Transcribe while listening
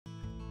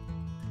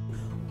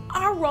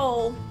our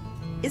role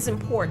is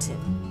important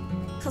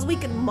because we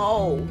can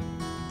mold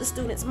the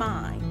student's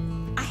mind.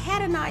 I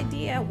had an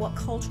idea what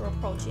cultural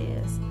approach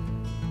is,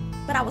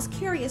 but I was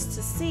curious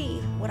to see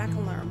what I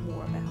can learn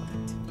more about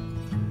it.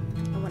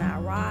 And when I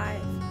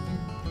arrived,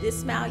 this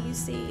smile you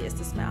see is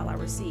the smile I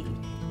received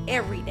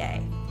every day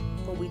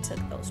when we took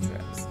those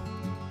trips.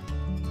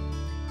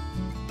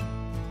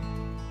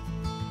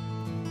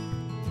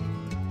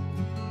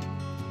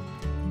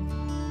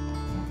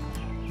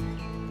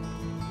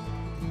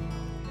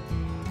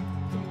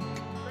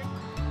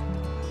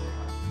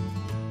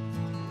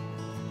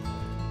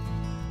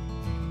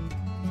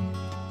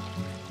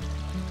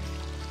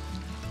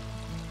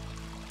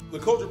 The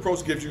cultural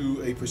approach gives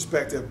you a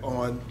perspective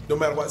on no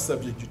matter what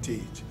subject you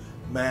teach,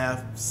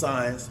 math,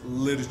 science,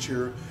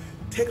 literature.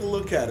 Take a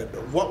look at it.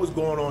 What was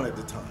going on at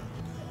the time?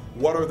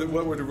 What were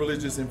the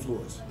religious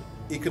influence?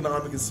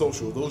 Economic and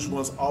social, those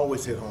ones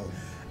always hit home.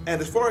 And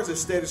as far as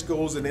aesthetics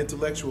goes and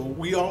intellectual,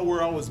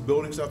 we're always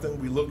building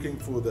something. We're looking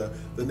for the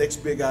next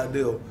big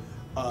ideal.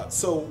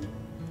 So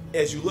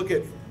as you look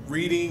at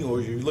reading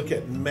or you look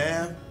at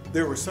math,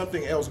 there was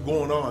something else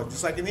going on,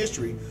 just like in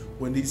history,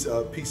 when these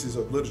pieces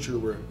of literature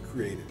were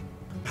created.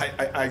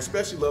 I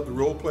especially love the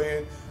role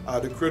playing,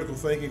 the critical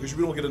thinking, because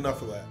we don't get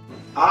enough of that.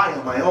 I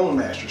am my own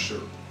master, sir,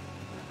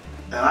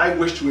 and I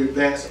wish to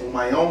advance on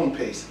my own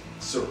pace,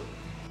 sir.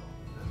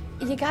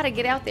 You got to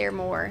get out there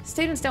more.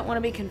 Students don't want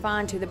to be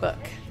confined to the book.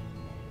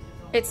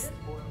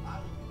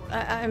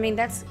 I mean,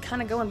 that's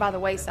kind of going by the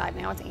wayside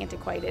now. It's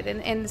antiquated,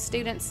 and the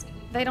students,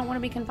 they don't want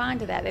to be confined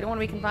to that. They don't want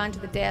to be confined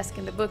to the desk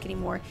and the book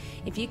anymore.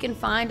 If you can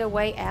find a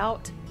way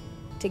out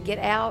to get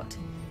out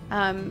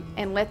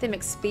and let them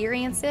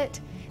experience it,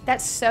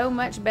 that's so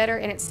much better,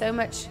 and it's so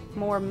much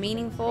more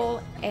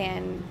meaningful,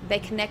 and they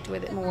connect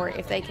with it more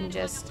if they can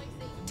just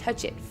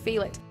touch it,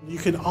 feel it. You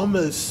can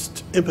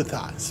almost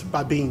empathize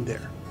by being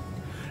there.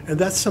 And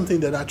that's something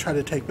that I try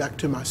to take back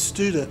to my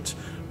students,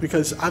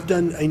 because I've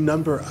done a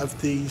number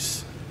of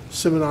these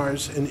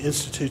seminars and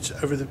institutes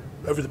over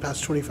the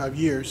past 25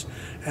 years,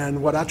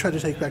 and what I try to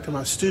take back to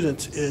my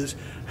students is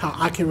how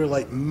I can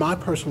relate my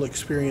personal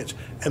experience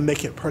and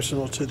make it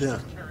personal to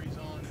them.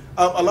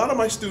 A lot of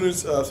my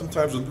students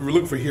sometimes we're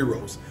looking for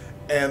heroes,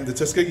 and the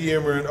Tuskegee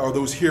Airmen are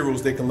those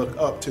heroes they can look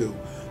up to.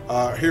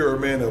 Here are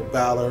men of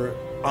valor,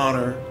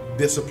 honor,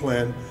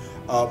 discipline,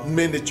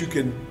 men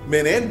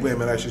and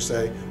women, I should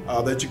say,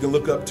 that you can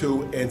look up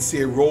to and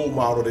see a role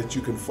model that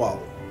you can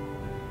follow.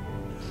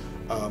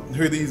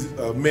 Here these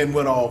men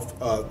went off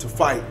to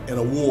fight in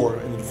a war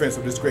in the defense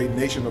of this great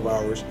nation of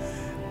ours,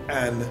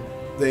 and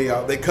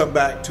they come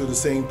back to the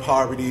same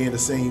poverty and the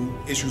same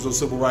issues of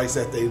civil rights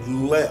that they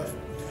left.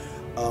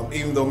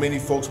 Even though many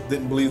folks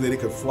didn't believe that they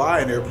could fly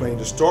an airplane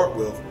to start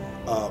with,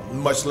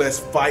 much less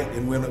fight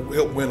and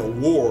help win a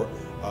war,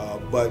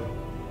 but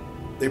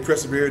they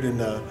persevered,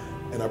 and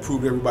I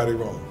proved everybody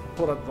wrong.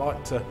 What I'd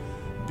like to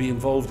be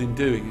involved in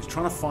doing is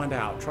trying to find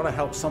out, trying to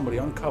help somebody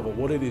uncover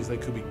what it is they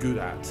could be good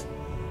at,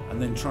 and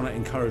then trying to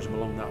encourage them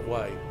along that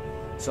way.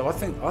 So I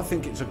think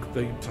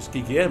the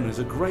Tuskegee Airmen is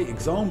a great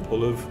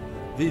example of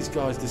these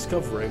guys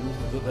discovering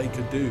that they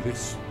could do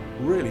this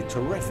really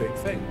terrific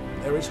thing.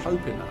 There is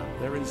hope in that.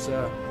 There is,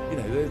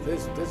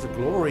 there's a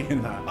glory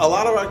in that. A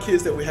lot of our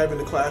kids that we have in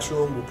the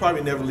classroom will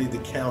probably never leave the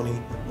county,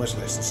 much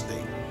less the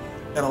state.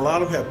 And a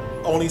lot of them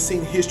have only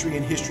seen history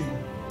in history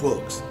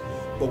books.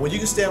 But when you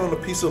can stand on a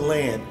piece of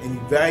land and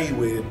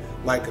evaluate it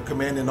like a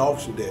commanding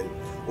officer did,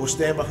 or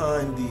stand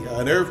behind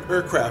an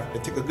aircraft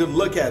and take a good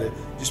look at it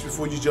just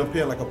before you jump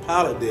in like a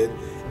pilot did,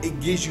 it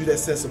gives you that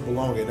sense of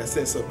belonging, that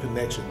sense of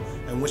connection.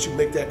 And once you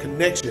make that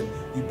connection,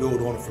 you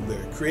build on it from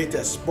there. Create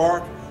that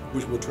spark,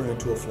 which will turn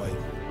into a flame.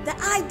 The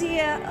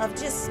idea of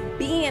just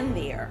being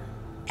there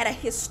at a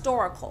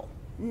historical,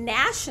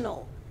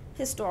 national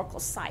historical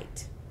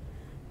site,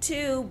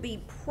 to be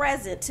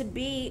present, to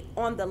be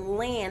on the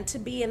land, to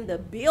be in the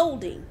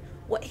building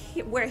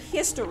where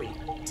history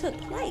took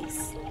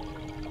place,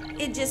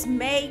 it just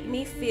made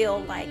me feel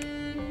like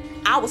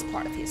I was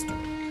part of history.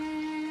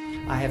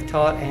 I have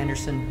taught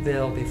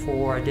Andersonville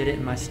before. I did it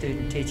in my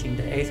student teaching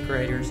to 8th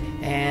graders,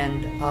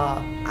 and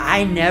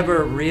I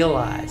never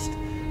realized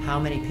how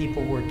many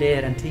people were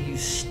dead until you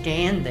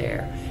stand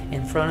there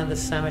in front of the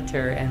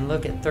cemetery and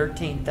look at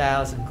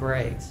 13,000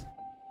 graves.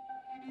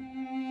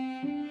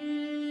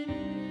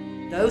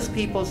 Those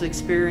people's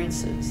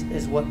experiences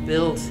is what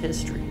builds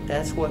history.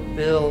 That's what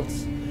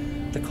builds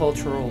the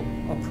cultural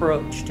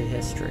approach to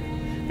history,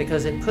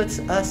 because it puts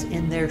us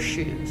in their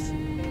shoes.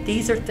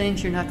 These are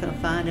things you're not going to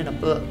find in a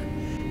book.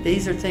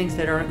 These are things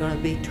that aren't going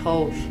to be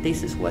told.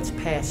 This is what's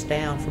passed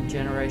down from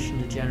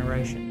generation to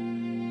generation.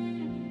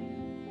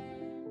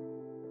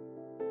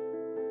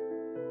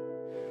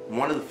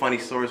 One of the funny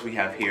stories we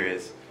have here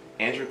is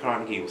Andrew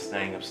Carnegie was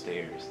staying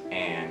upstairs,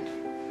 and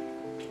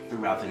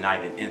throughout the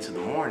night and into the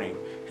morning,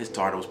 his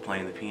daughter was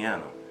playing the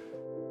piano.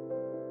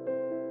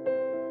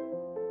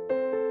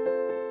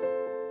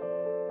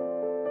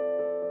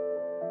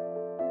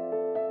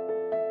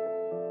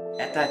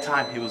 At that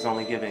time, he was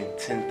only giving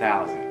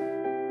 $10,000.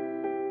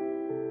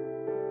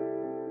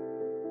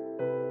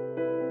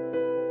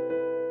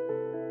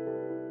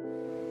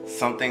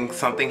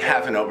 something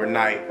happened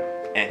overnight,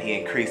 and he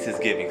increased his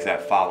givings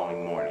that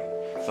following morning.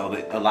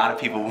 So a lot of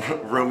people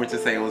rumored to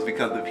say it was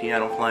because of the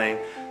piano playing.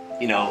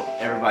 You know,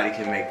 everybody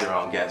can make their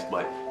own guess,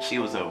 but she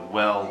was a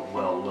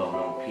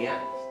well-known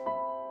pianist.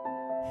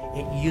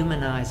 It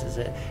humanizes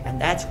it,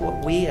 and that's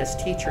what we as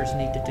teachers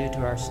need to do to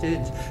our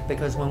students,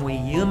 because when we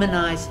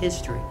humanize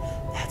history,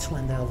 that's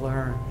when they'll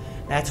learn.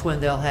 That's when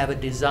they'll have a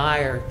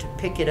desire to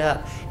pick it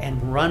up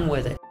and run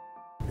with it.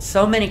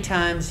 So many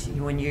times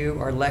when you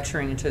are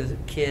lecturing to the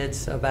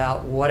kids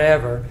about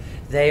whatever,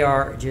 they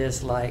are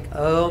just like,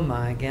 oh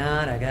my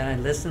God, I gotta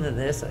listen to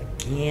this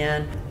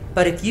again.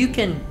 But if you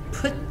can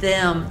put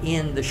them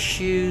in the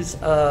shoes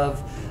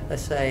of,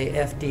 let's say,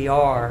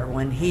 FDR,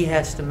 when he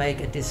has to make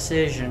a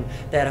decision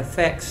that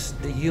affects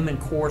the human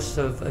course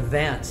of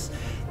events,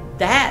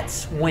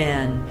 that's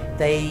when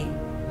they,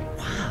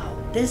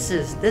 wow, this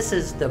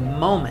is the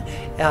moment.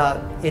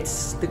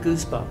 It's the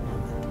goosebump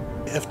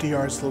moment.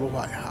 FDR's Little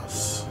White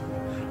House.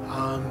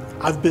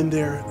 I've been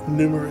there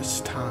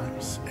numerous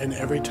times, and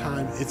every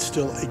time it's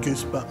still a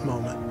goosebump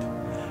moment.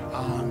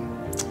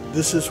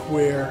 This is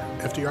where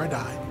FDR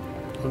died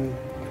on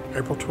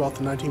April 12th,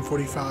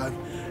 1945,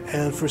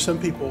 and for some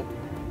people,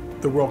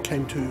 the world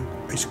came to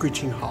a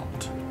screeching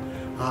halt.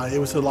 It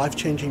was a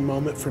life-changing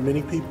moment for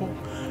many people,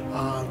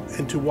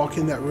 and to walk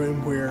in that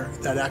room where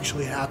that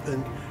actually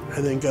happened,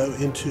 and then go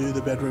into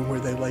the bedroom where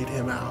they laid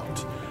him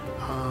out,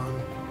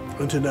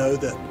 and to know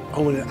that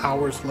only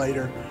hours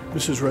later,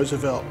 Mrs.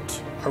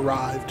 Roosevelt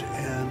arrived,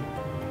 and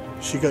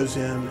she goes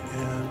in,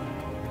 and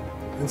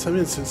in some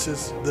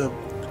instances,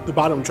 the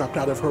bottom dropped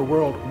out of her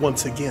world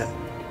once again.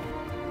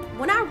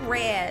 When I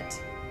read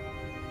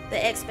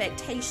the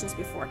expectations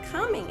before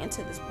coming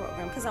into this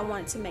program, because I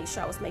wanted to make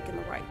sure I was making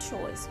the right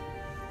choice,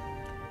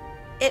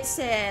 it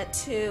said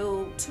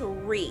to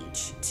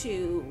reach,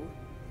 to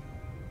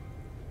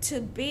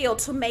build,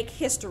 to make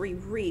history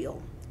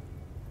real.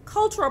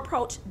 Cultural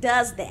approach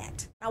does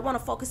that. I want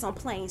to focus on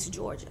Plains,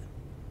 Georgia.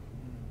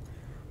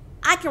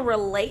 I can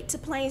relate to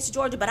Plains,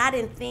 Georgia, but I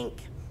didn't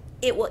think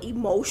it will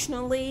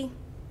emotionally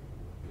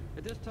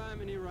at this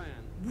time in Iran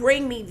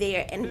bring me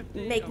there and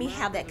make me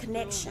have that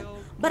connection.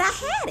 But I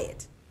had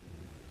it.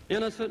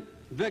 Innocent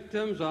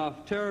victims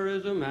of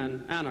terrorism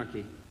and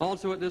anarchy.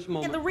 Also at this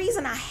moment. And the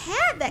reason I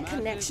had that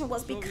connection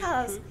was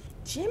because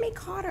Jimmy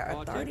Carter, a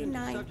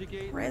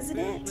 39th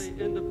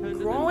president,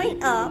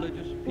 growing up,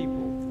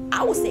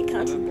 I was a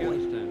country boy.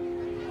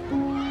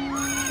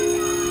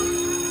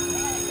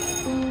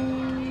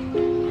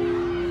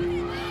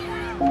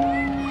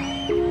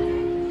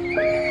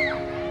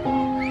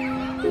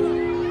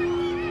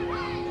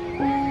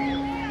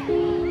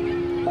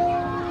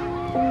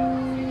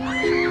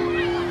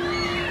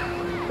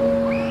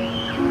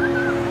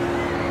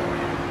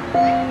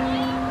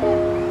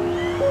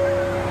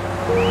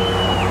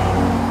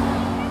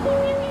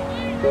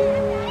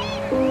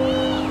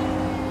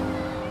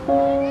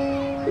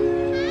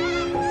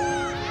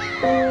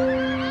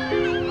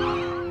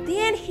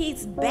 Then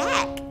he's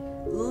back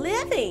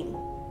living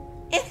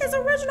in his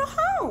original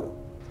home.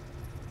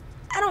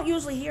 I don't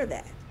usually hear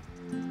that.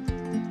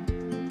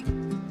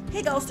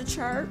 He goes to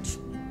church.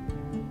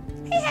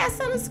 He has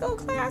Sunday school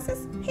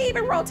classes. He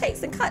even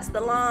rotates and cuts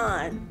the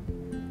lawn.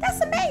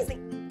 That's amazing.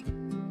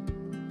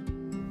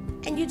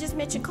 And you just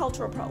mentioned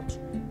cultural approach.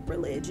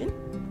 Religion,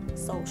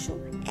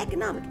 social,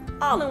 economic,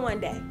 all in one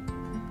day.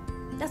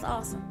 That's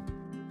awesome.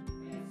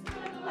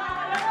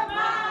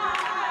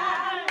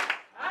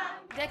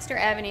 Dexter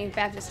Avenue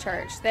Baptist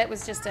Church, that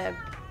was just a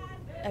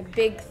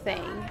big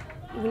thing.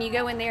 When you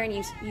go in there and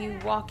you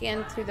walk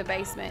in through the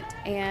basement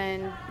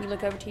and you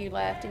look over to your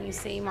left and you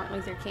see Martin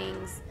Luther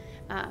King's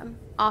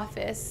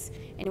office,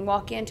 and you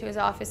walk into his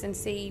office and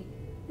see,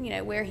 you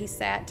know, where he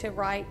sat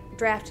to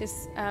draft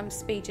his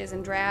speeches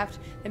and draft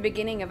the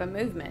beginning of a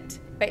movement,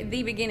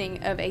 the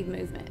beginning of a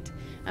movement.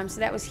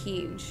 So that was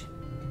huge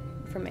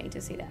for me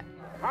to see that.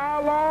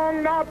 How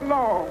long? Not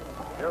long.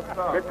 Yes,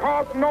 sir.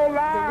 Because no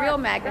lie. The real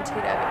magnitude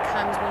of it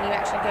comes when you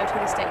actually go to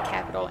the state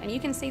capitol and you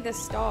can see the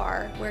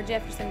star where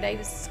Jefferson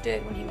Davis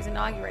stood when he was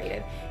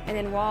inaugurated, and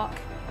then walk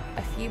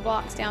a few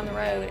blocks down the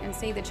road and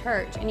see the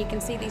church, and you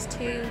can see these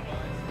two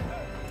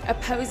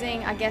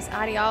opposing, I guess,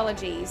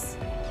 ideologies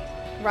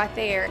right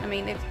there. I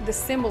mean, the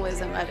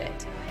symbolism of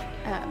it.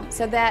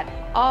 So that,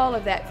 all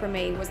of that for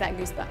me was that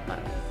goosebump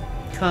moment.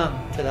 Come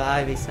to the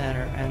Ivy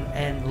Center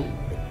and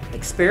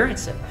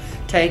experience it.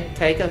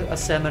 Take a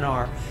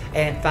seminar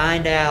and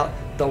find out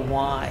the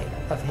why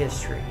of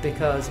history,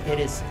 because it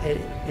is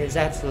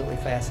absolutely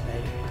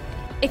fascinating.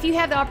 If you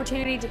have the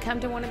opportunity to come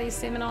to one of these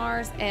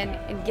seminars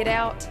and get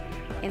out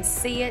and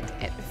see it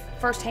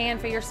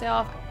firsthand for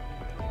yourself,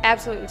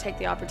 absolutely take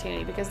the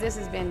opportunity, because this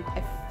has been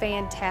a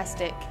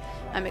fantastic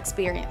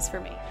experience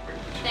for me.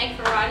 Thanks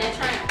for riding that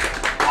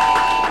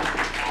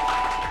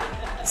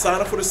train.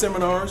 Sign up for the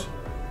seminars,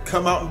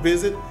 come out and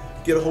visit,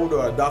 get a hold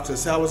of Dr.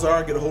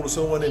 Salazar, get a hold of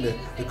someone in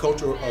the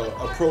cultural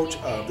approach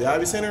of the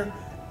Ivy Center,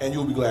 and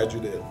you'll be glad you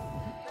did.